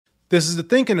This is the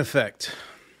Thinking Effect,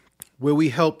 where we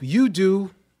help you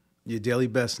do your daily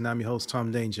best. And I'm your host,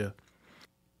 Tom Danger.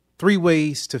 3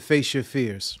 ways to face your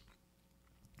fears.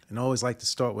 And I always like to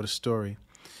start with a story.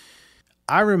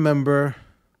 I remember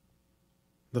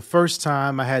the first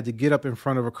time I had to get up in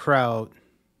front of a crowd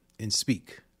and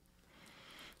speak.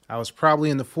 I was probably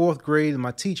in the 4th grade, and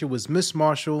my teacher was Miss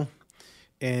Marshall,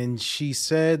 and she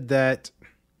said that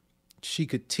she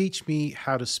could teach me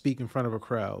how to speak in front of a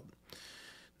crowd.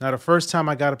 Now, the first time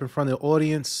I got up in front of the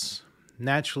audience,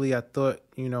 naturally, I thought,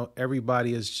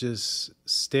 everybody is just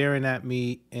staring at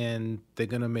me and they're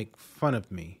going to make fun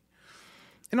of me.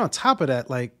 And on top of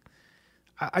that,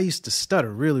 I used to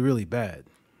stutter really, really bad.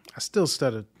 I still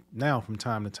stutter now from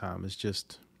time to time. It's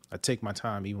just, I take my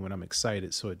time even when I'm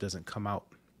excited so it doesn't come out,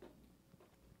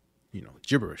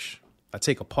 gibberish. I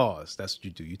take a pause. That's what you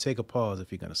do. You take a pause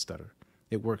if you're going to stutter.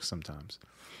 It works sometimes.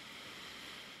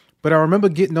 But I remember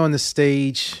getting on the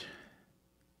stage,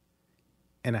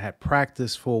 and I had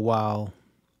practiced for a while.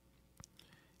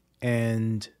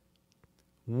 And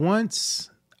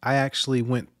once I actually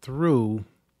went through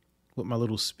with my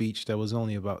little speech that was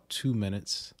only about 2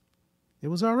 minutes, it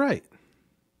was all right.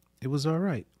 It was all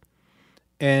right.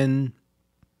 And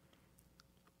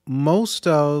most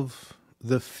of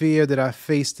the fear that I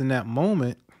faced in that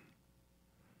moment,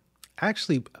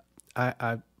 actually,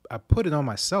 I put it on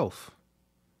myself.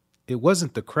 It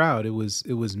wasn't the crowd. It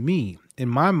was me. In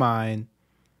my mind,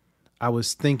 I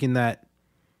was thinking that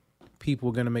people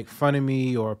were going to make fun of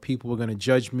me, or people were going to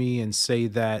judge me and say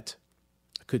that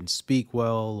I couldn't speak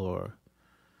well, or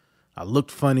I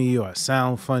looked funny, or I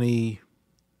sound funny,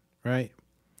 right?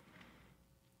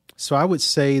 So I would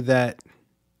say that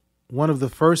one of the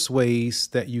first ways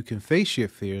that you can face your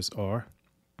fears are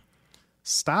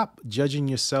stop judging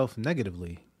yourself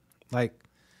negatively. Like,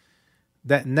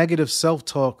 that negative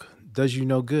self-talk does you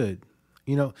no good.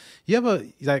 You ever,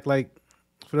 like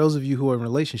for those of you who are in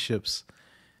relationships,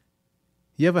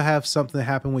 you ever have something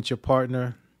happen with your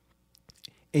partner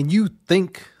and you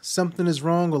think something is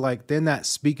wrong, or like they're not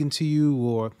speaking to you,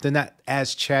 or they're not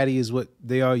as chatty as what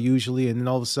they are usually, and then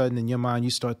all of a sudden in your mind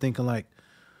you start thinking like,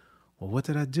 well, what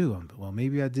did I do? Well,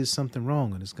 maybe I did something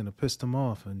wrong and it's going to piss them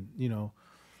off. And,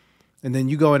 and then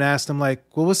you go and ask them like,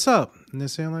 well, what's up? And they're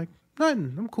saying like,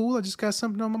 nothing. I'm cool. I just got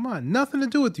something on my mind. Nothing to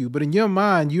do with you. But in your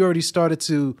mind, you already started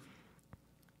to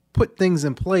put things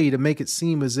in play to make it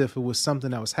seem as if it was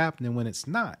something that was happening when it's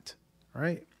not,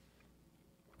 right?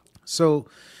 So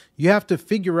you have to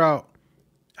figure out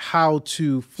how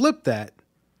to flip that.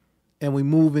 And we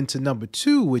move into number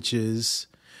 2, which is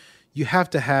you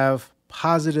have to have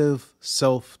positive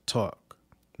self-talk.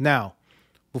 Now,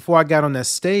 before I got on that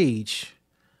stage,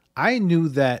 I knew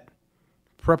that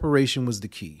preparation was the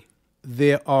key.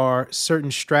 There are certain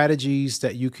strategies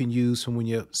that you can use from when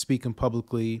you're speaking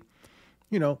publicly,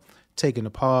 taking a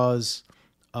pause,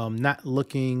 not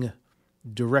looking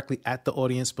directly at the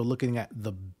audience, but looking at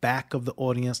the back of the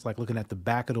audience, like looking at the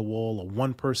back of the wall, or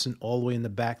one person all the way in the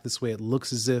back. This way it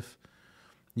looks as if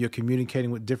you're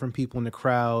communicating with different people in the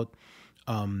crowd.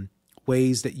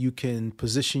 Ways that you can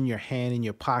position your hand in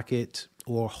your pocket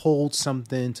or hold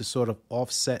something to sort of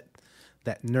offset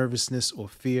that nervousness or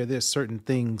fear. There's certain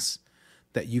things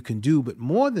that you can do, but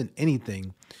more than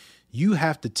anything, you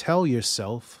have to tell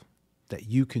yourself that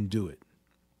you can do it.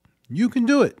 You can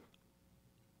do it.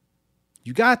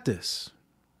 You got this.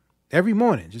 Every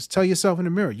morning, just tell yourself in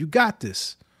the mirror, you got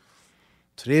this.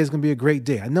 Today is going to be a great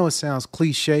day. I know it sounds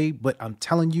cliche, but I'm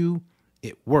telling you,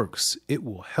 it works. It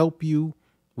will help you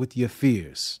with your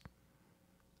fears.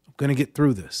 I'm going to get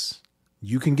through this.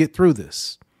 You can get through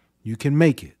this. You can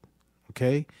make it.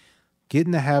 Okay? Get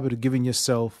in the habit of giving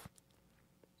yourself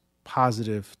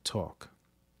positive talk.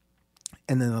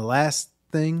 And then the last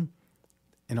thing,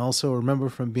 and also remember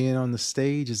from being on the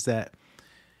stage, is that,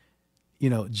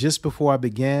 just before I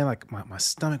began, like my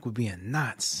stomach would be in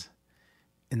knots.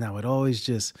 And I would always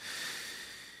just,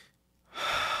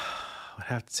 I would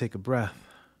have to take a breath.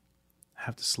 I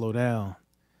have to slow down.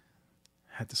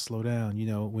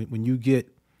 When you get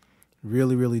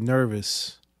really, really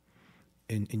nervous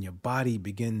and your body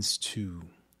begins to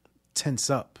tense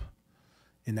up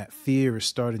and that fear is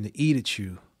starting to eat at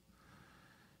you,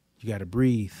 you got to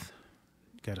breathe.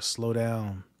 You got to slow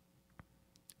down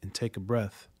and take a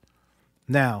breath.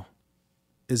 Now,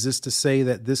 is this to say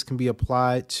that this can be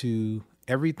applied to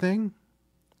everything?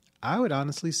 I would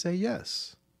honestly say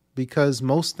yes, because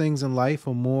most things in life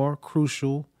are more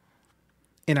crucial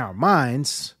in our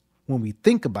minds when we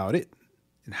think about it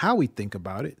and how we think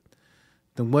about it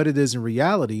than what it is in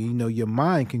reality. Your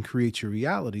mind can create your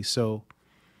reality. So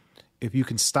if you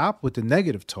can stop with the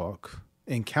negative talk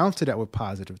and counter that with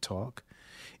positive talk,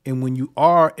 And when you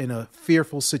are in a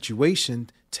fearful situation,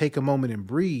 take a moment and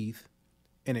breathe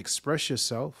and express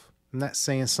yourself. I'm not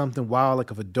saying something wild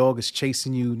like if a dog is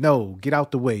chasing you. No, get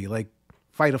out the way, like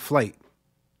fight or flight,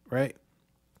 right?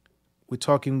 We're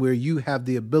talking where you have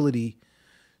the ability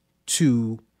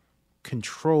to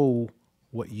control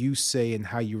what you say and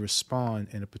how you respond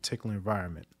in a particular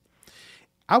environment.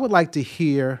 I would like to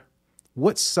hear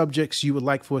what subjects you would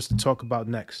like for us to talk about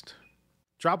next.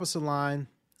 Drop us a line,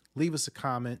 leave us a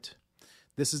comment.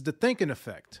 This is The Thinking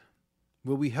Effect,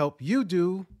 where we help you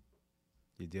do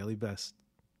your daily best.